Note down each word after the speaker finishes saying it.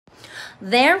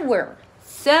There were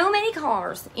so many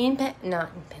cars not in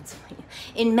Pennsylvania,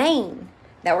 in Maine,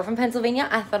 that were from Pennsylvania.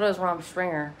 I thought it was Rom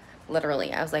Springer.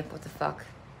 Literally, I was like, what the fuck?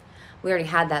 We already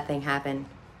had that thing happen.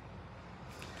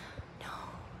 No,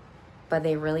 but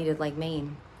they really did like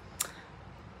Maine.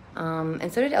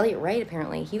 And so did Elliot Wright,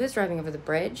 apparently. He was driving over the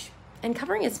bridge and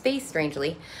covering his face,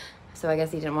 strangely. So I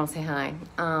guess he didn't want to say hi.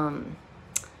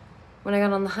 When I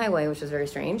got on the highway, which was very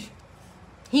strange.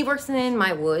 He works in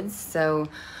my woods, so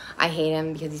I hate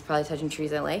him because he's probably touching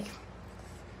trees I like.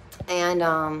 And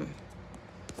I'd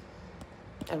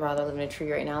rather live in a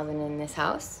tree right now than in this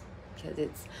house because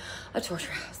it's a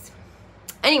torture house.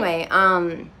 Anyway,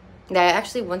 that I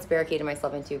actually once barricaded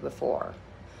myself into before,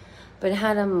 but it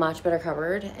had a much better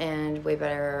cupboard and way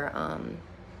better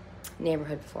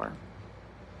neighborhood before.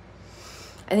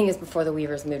 I think it's before the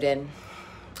Weavers moved in.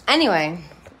 Anyway,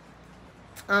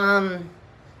 I can't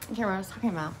remember what I was talking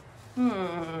about.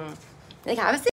 Like, I was